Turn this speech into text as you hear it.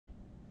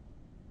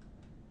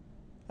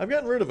I've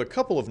gotten rid of a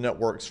couple of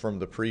networks from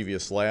the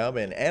previous lab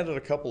and added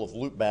a couple of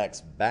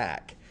loopbacks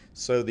back.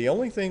 So the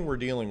only thing we're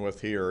dealing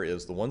with here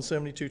is the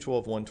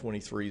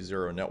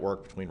 172.12.123.0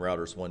 network between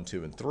routers 1,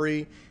 2, and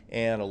 3,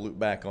 and a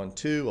loopback on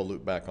 2, a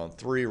loopback on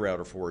 3.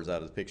 Router 4 is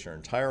out of the picture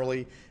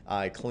entirely.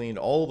 I cleaned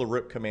all the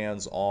RIP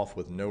commands off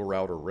with no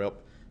router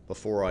RIP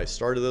before I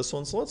started this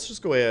one, so let's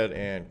just go ahead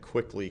and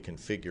quickly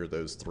configure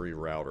those 3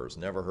 routers.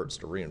 Never hurts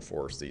to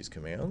reinforce these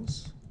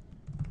commands.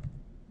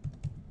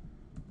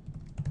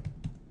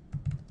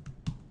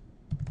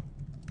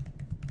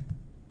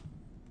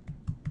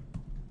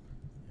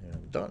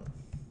 Done.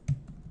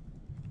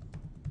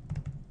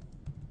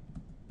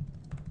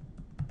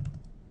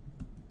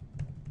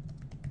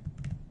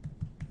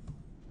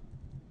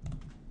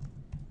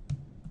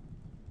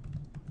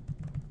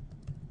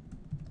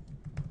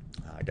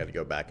 I got to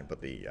go back and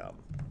put the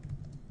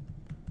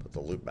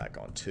loop back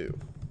on too.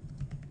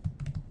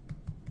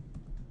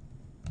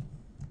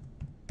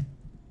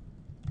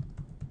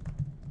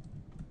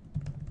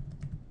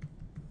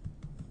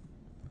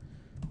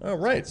 All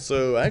right,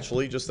 so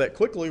actually just that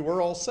quickly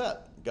we're all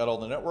set. Got all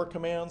the network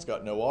commands,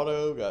 got no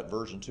auto, got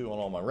version 2 on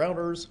all my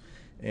routers,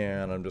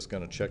 and I'm just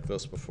going to check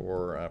this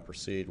before I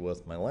proceed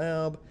with my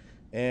lab.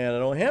 And I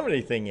don't have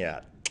anything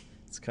yet.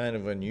 It's kind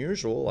of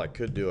unusual. I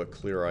could do a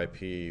clear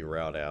IP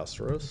route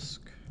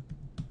asterisk.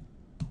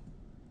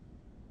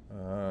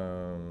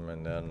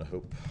 And then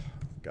hope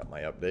I've got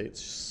my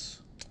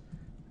updates.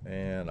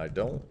 And I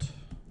don't.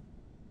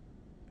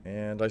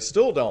 And I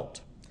still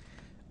don't.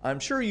 I'm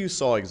sure you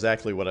saw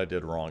exactly what I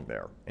did wrong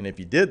there. And if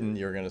you didn't,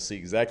 you're going to see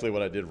exactly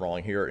what I did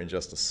wrong here in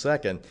just a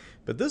second.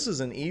 But this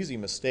is an easy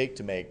mistake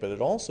to make, but it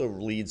also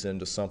leads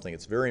into something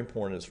that's very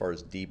important as far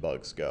as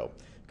debugs go.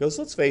 Because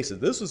let's face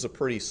it, this is a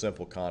pretty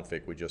simple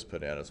config we just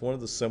put in. It's one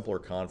of the simpler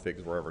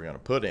configs we're ever going to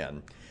put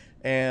in.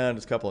 And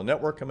it's a couple of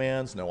network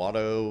commands, no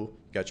auto,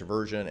 got your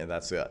version, and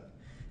that's it.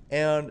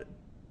 And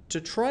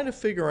to try to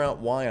figure out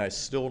why I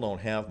still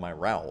don't have my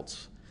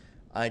routes,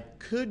 I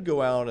could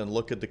go out and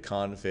look at the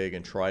config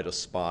and try to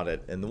spot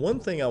it. And the one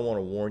thing I want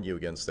to warn you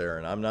against there,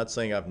 and I'm not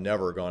saying I've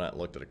never gone out and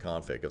looked at a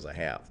config, because I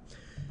have.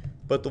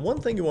 But the one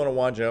thing you want to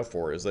watch out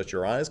for is that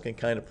your eyes can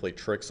kind of play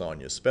tricks on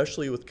you,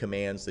 especially with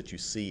commands that you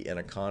see in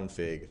a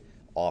config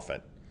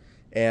often.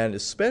 And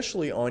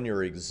especially on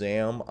your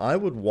exam, I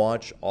would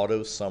watch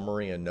auto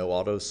summary and no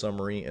auto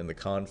summary in the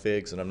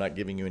configs, and I'm not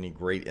giving you any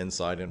great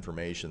inside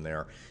information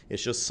there.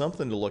 It's just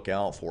something to look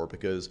out for,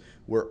 because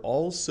we're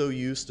all so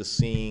used to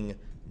seeing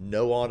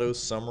no auto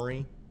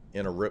summary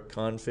in a RIP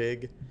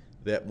config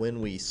that when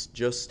we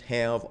just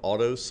have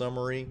auto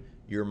summary,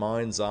 your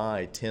mind's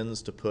eye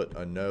tends to put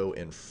a no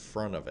in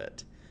front of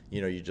it.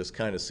 You know, you just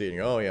kind of see it,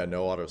 oh yeah,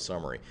 no auto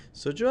summary.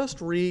 So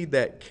just read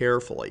that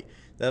carefully.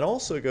 That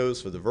also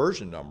goes for the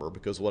version number,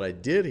 because what I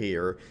did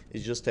here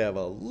is just have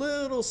a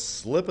little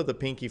slip of the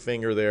pinky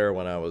finger there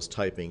when I was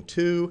typing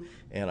 2,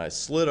 and I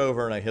slid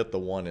over and I hit the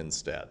 1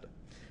 instead.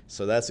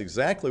 So that's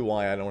exactly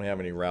why I don't have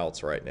any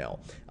routes right now.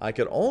 I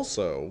could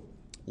also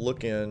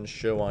look in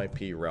show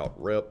IP route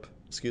RIP,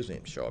 excuse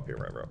me, show IP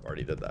route RIP,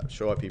 already did that,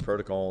 show IP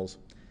protocols,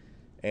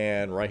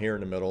 and right here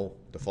in the middle,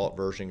 default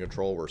version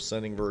control, we're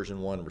sending version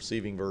 1,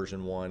 receiving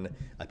version 1.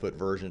 I put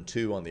version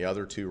 2 on the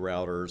other 2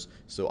 routers,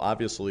 so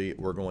obviously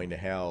we're going to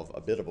have a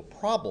bit of a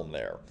problem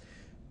there.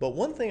 But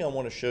one thing I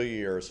want to show you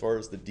here as far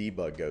as the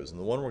debug goes, and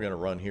the one we're going to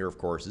run here, of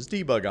course, is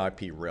debug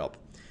IP RIP.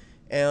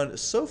 And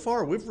so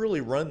far, we've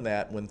really run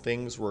that when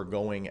things were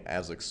going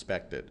as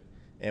expected.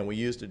 And we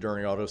used it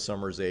during auto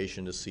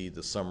summarization to see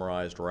the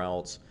summarized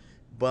routes.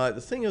 But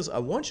the thing is, I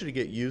want you to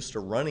get used to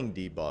running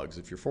debugs.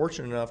 If you're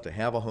fortunate enough to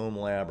have a home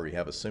lab or you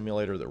have a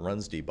simulator that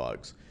runs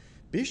debugs,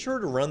 be sure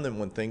to run them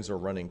when things are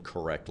running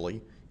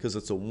correctly, because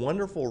it's a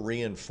wonderful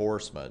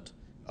reinforcement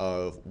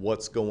of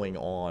what's going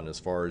on as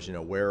far as, you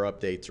know, where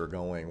updates are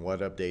going,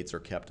 what updates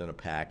are kept in a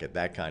packet,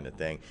 that kind of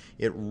thing.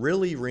 It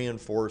really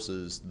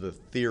reinforces the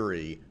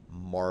theory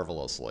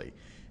marvelously.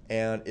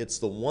 And it's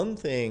the one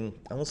thing,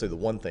 I won't say the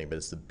one thing, but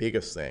it's the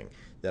biggest thing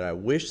that I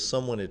wish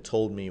someone had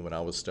told me when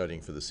I was studying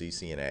for the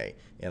CCNA.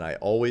 And I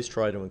always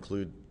try to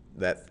include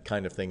that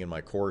kind of thing in my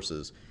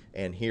courses.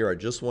 And here I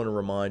just want to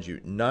remind you,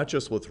 not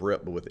just with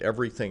RIP, but with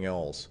everything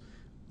else,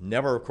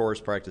 never, of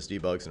course, practice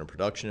debugs in a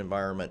production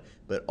environment,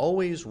 but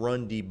always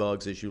run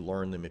debugs as you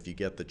learn them if you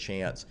get the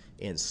chance,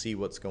 and see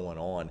what's going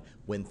on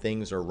when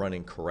things are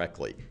running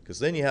correctly. Because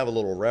then you have a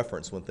little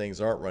reference when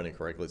things aren't running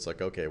correctly. It's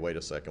like, okay, wait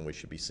a second, we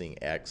should be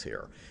seeing X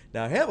here.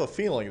 Now, I have a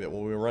feeling that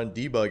when we run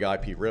debug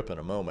IP RIP in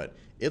a moment,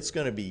 it's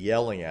going to be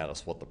yelling at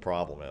us what the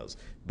problem is.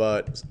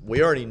 But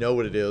we already know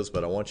what it is,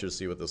 but I want you to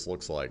see what this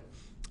looks like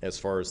as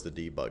far as the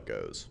debug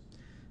goes.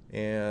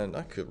 And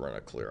I could run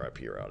a clear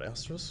IP route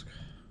asterisk.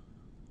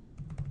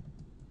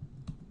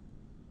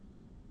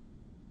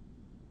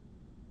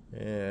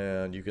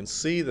 And you can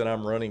see that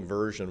I'm running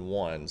version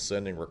 1,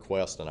 sending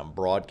request, and I'm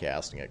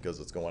broadcasting it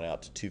because it's going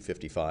out to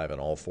 255 in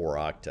all 4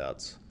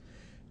 octets.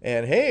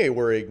 And hey,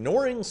 we're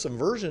ignoring some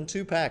version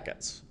 2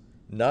 packets.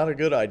 Not a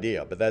good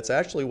idea, but that's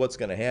actually what's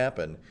going to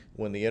happen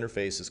when the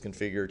interface is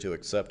configured to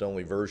accept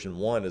only version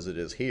 1 as it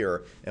is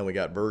here, and we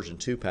got version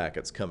 2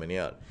 packets coming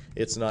in.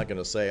 It's not going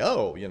to say,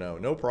 oh,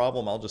 no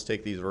problem, I'll just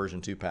take these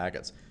version 2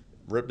 packets.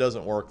 RIP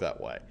doesn't work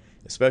that way,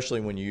 especially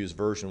when you use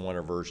version 1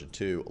 or version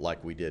 2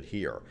 like we did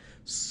here.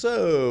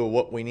 So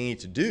what we need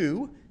to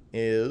do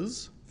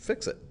is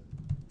fix it.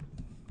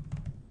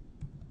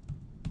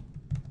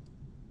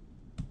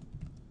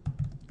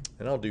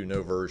 And I'll do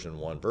no version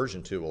 1.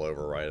 Version 2 will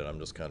override it. I'm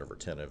just kind of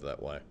retentive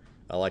that way.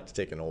 I like to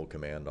take an old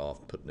command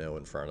off, put no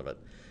in front of it.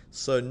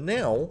 So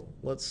now,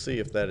 let's see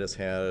if that has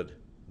had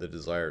the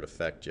desired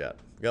effect yet.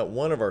 We've got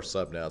one of our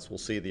subnets. We'll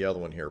see the other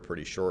one here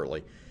pretty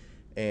shortly.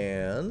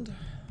 And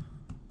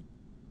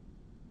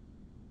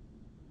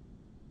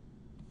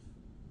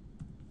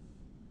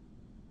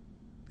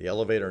the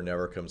elevator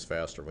never comes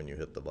faster when you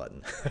hit the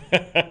button.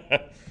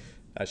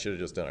 I should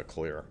have just done a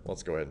clear.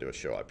 Let's go ahead and do a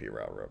show IP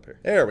router up here.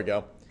 There we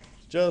go.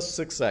 Just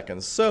 6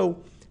 seconds.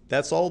 So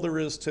that's all there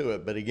is to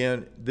it. But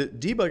again, the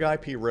debug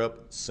IP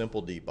rip,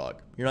 simple debug.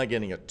 You're not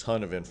getting a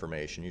ton of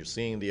information. You're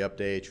seeing the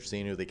updates, you're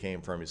seeing who they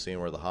came from, you're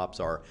seeing where the hops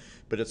are.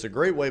 But it's a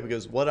great way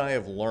because what I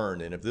have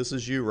learned, and if this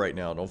is you right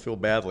now, don't feel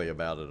badly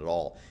about it at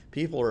all.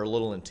 People are a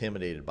little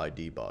intimidated by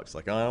debugs.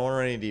 Like, I don't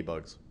want any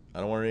debugs. I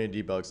don't want any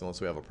debugs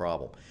unless we have a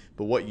problem.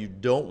 But what you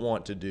don't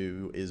want to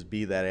do is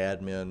be that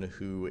admin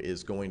who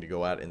is going to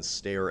go out and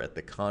stare at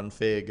the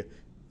config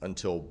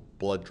until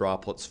blood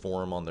droplets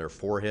form on their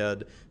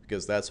forehead,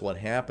 because that's what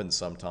happens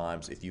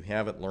sometimes if you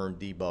haven't learned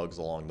debugs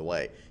along the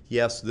way.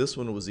 Yes, this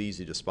one was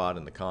easy to spot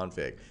in the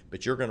config,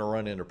 but you're going to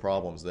run into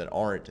problems that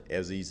aren't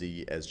as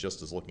easy as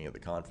just as looking at the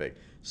config.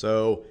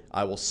 So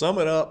I will sum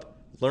it up.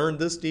 Learn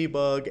this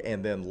debug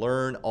and then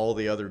learn all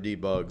the other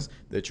debugs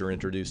that you're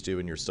introduced to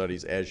in your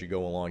studies as you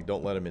go along.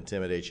 Don't let them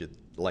intimidate you.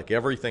 Like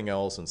everything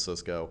else in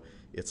Cisco,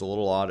 it's a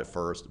little odd at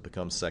first. It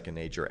becomes second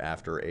nature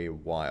after a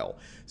while.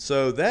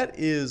 So that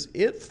is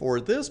it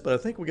for this, but I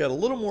think we got a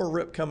little more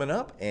RIP coming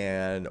up,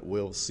 and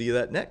we'll see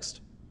that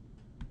next.